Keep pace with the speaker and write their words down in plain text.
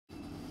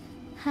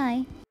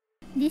Hi,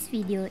 this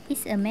video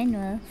is a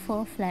manual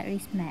for flood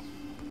risk map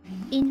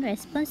in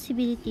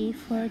responsibility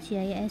for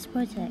GIS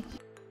project.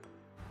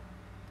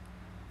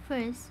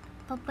 First,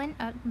 open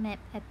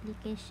ArcMap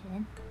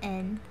application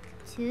and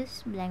choose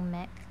blank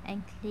map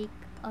and click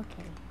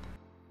OK.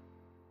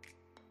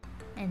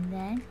 And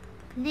then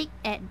click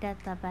Add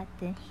Data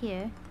button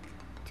here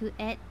to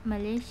add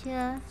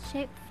Malaysia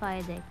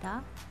shapefile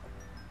data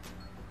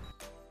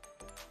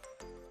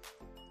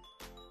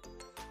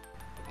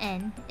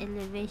and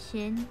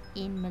elevation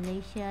in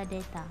Malaysia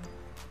data.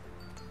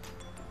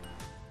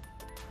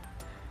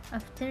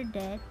 After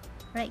that,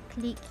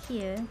 right-click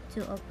here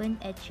to open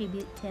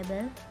attribute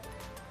table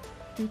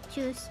to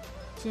choose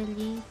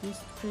Jeli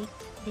district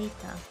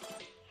data.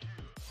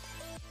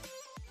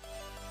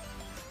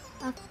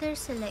 After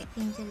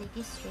selecting Jeli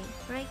district,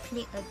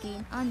 right-click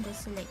again on the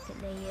selected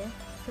layer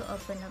to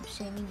open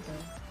option window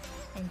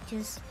and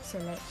choose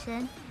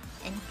selection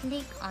and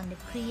click on the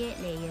create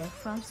layer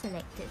from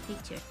selected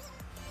feature.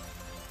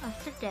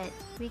 After that,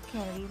 we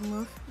can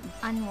remove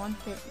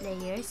unwanted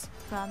layers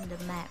from the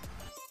map.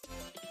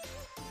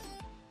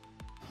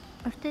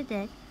 After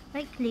that,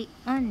 right-click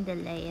on the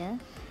layer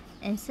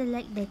and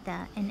select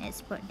data and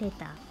export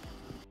data.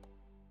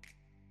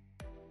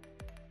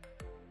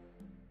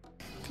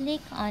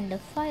 Click on the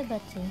file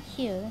button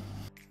here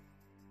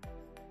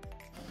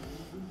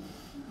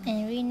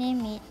and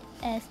rename it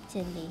as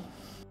Jeli.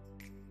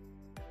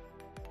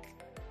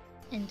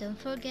 And don't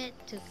forget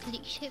to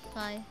click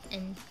Shapefile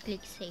and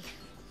click Save.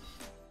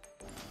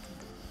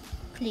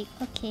 Click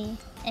OK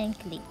and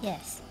click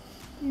Yes.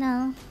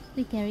 Now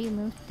we can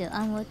remove the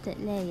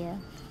unwanted layer.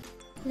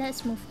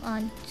 Let's move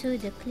on to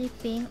the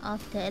clipping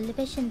of the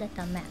elevation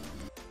data map.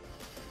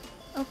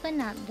 Open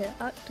up the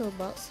Arc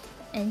toolbox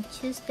and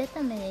choose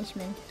Data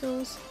Management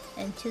Tools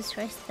and choose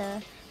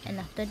Raster, and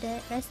after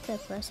that Raster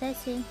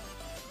Processing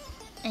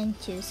and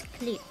choose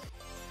Clip.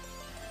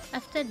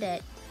 After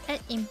that,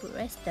 add Input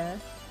Raster,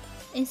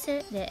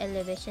 insert the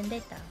elevation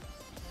data.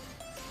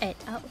 Add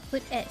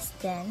Output as,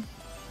 then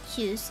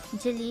choose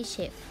Jeli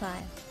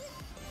Shapefile.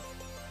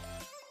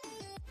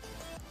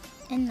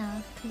 And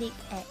now click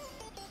Add.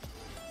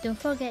 Don't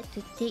forget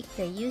to tick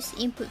the Use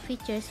Input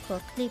Features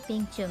for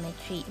Clipping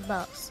Geometry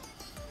box.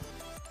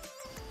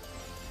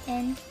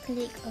 And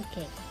click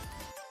OK.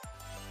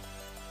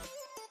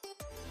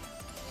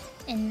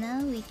 And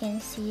now we can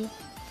see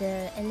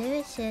the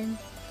elevation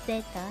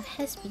data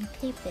has been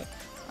clipped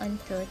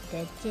onto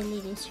the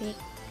Jeli district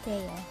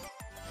layer.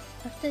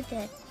 After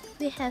that,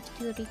 we have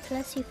to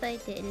reclassify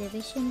the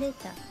elevation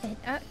data. At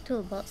Arc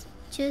Toolbox,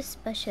 choose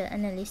Spatial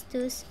Analysis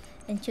Tools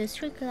and choose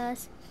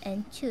Reclass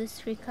and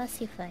choose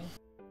Reclassify.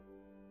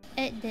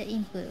 At the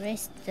Input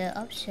Raster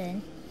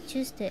option,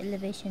 choose the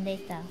elevation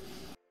data.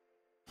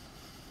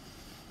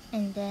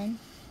 And then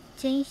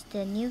change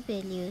the new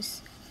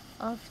values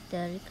of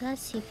the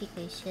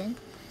reclassification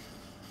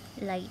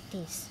like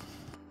this.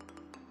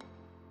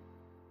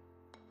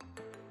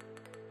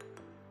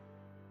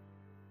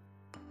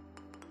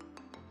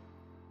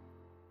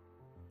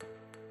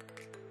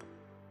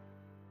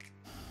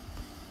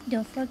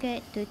 Don't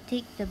forget to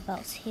tick the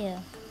box here.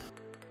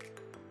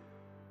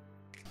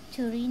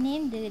 To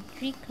rename the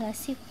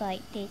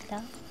reclassified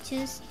data,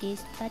 choose this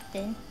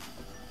button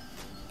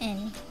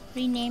and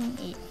rename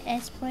it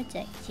as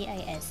Project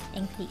GIS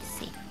and click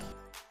Save.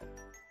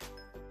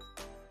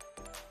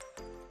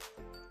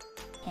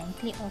 And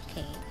click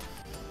OK.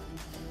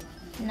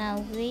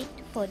 Now wait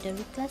for the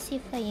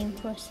reclassifying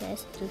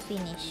process to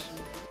finish.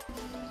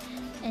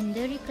 And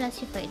the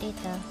reclassified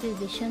data will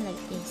be shown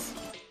like this.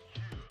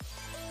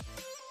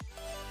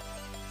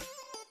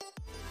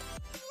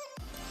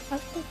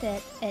 After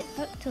that, at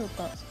Arc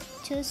Toolbox,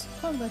 choose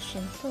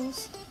Conversion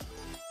Tools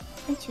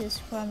and choose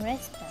from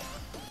Raster.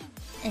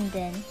 And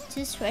then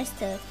choose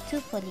Raster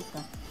to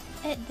Polygon.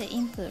 At the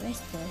Input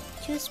Raster,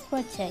 choose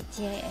Project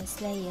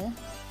GIS layer.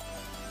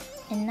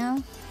 And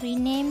now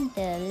rename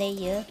the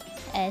layer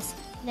as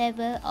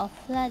Level of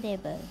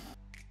Floodable.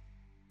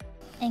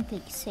 And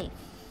click Save.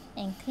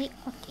 And click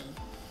OK.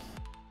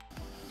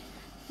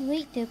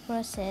 Wait the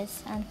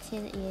process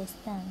until it is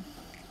done.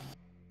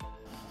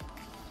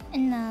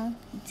 And now,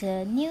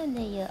 the new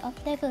layer of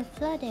Level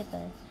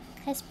Floodable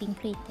has been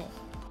created.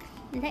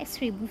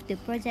 Let's remove the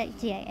Project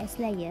GIS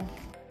layer.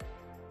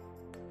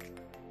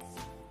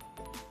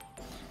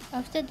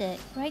 After that,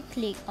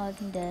 right-click on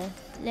the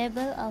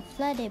Level of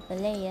Floodable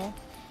layer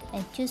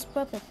and choose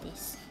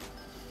Properties.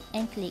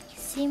 And click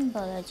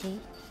Symbology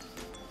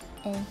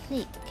and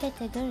click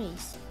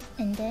Categories.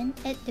 And then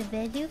at the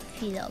Value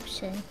Field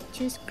option,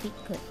 choose Grid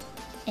Code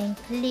and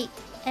click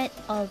Add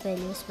All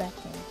Values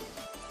button.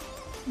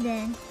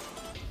 Then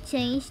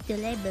change the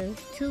label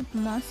to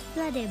Most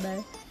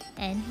Floodable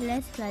and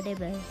Less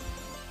Floodable.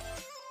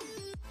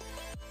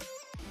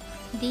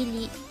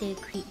 Delete the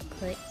grid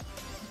code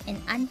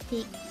and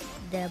untick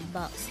the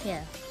box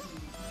here.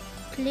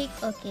 Click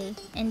OK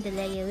and the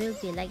layer will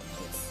be like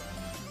this.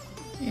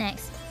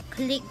 Next,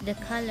 click the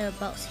color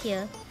box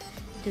here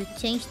to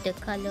change the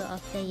color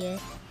of layer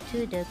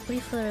to the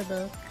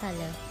preferable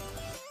color.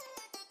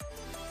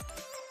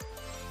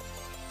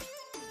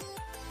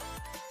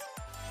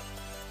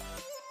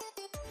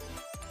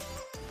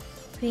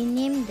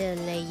 Rename the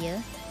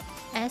layer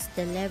as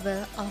the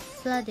level of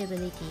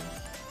floodability.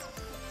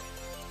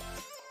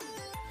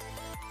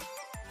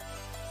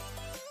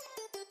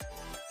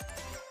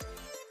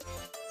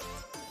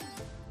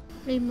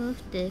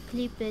 Remove the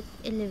clipped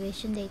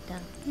elevation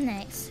data.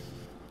 Next,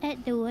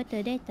 add the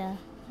water data,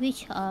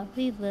 which are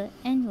river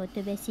and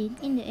water basin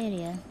in the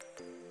area.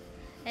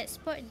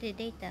 Export the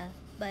data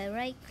by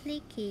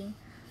right-clicking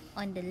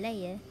on the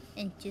layer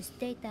and choose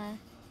Data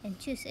and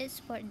choose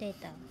Export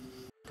Data.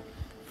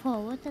 For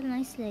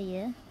waterlines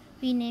layer,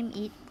 rename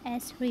it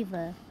as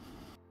River.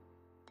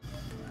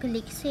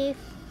 Click Save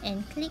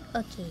and click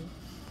OK.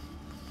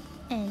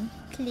 And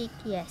click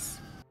Yes.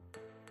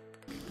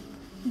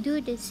 Do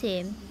the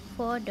same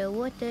for the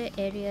water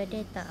area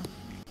data,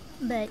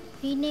 but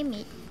rename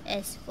it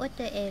as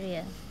water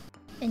area.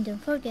 And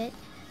don't forget,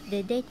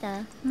 the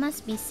data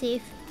must be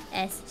saved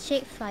as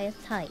shapefile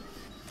type.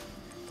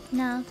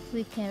 Now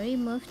we can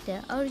remove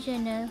the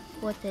original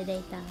water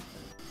data.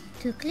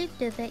 To clip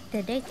the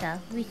vector data,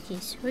 which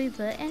is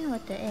river and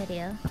water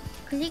area,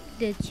 click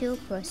the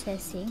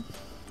Geoprocessing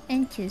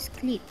and choose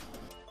Clip.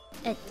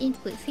 At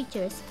Input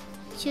Features,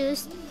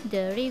 choose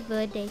the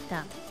river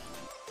data.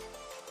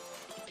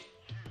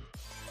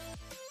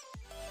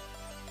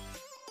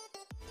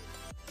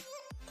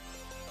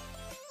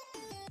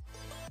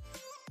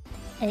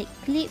 At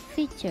Clip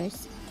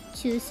Features,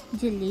 choose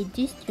Jeli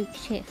District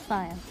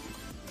Shapefile.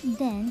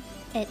 Then,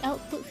 at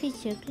Output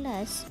Feature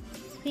class,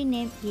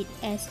 rename it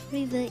as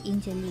River in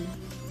Jeli.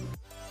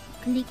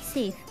 Click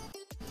Save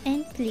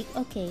and click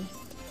OK.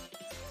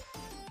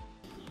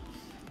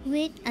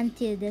 Wait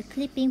until the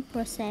clipping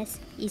process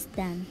is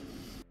done.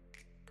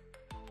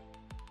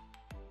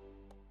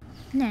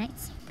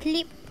 Next,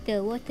 clip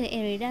the water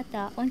area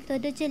data onto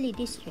the Jeli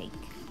district.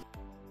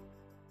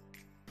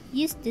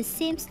 Use the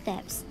same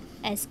steps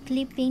as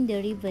clipping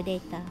the river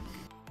data.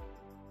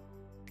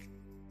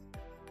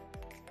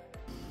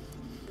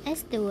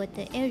 As the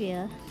water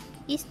area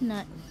is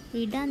not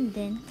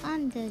redundant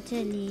on the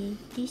Jeli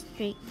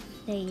district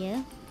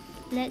layer,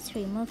 let's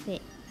remove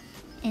it.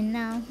 And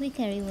now we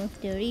can remove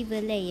the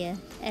river layer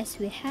as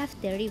we have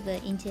the river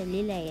in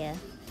Jeli layer.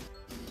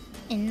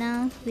 And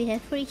now we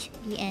have reached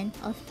the end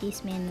of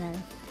this manual.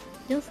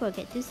 Don't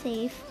forget to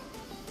save.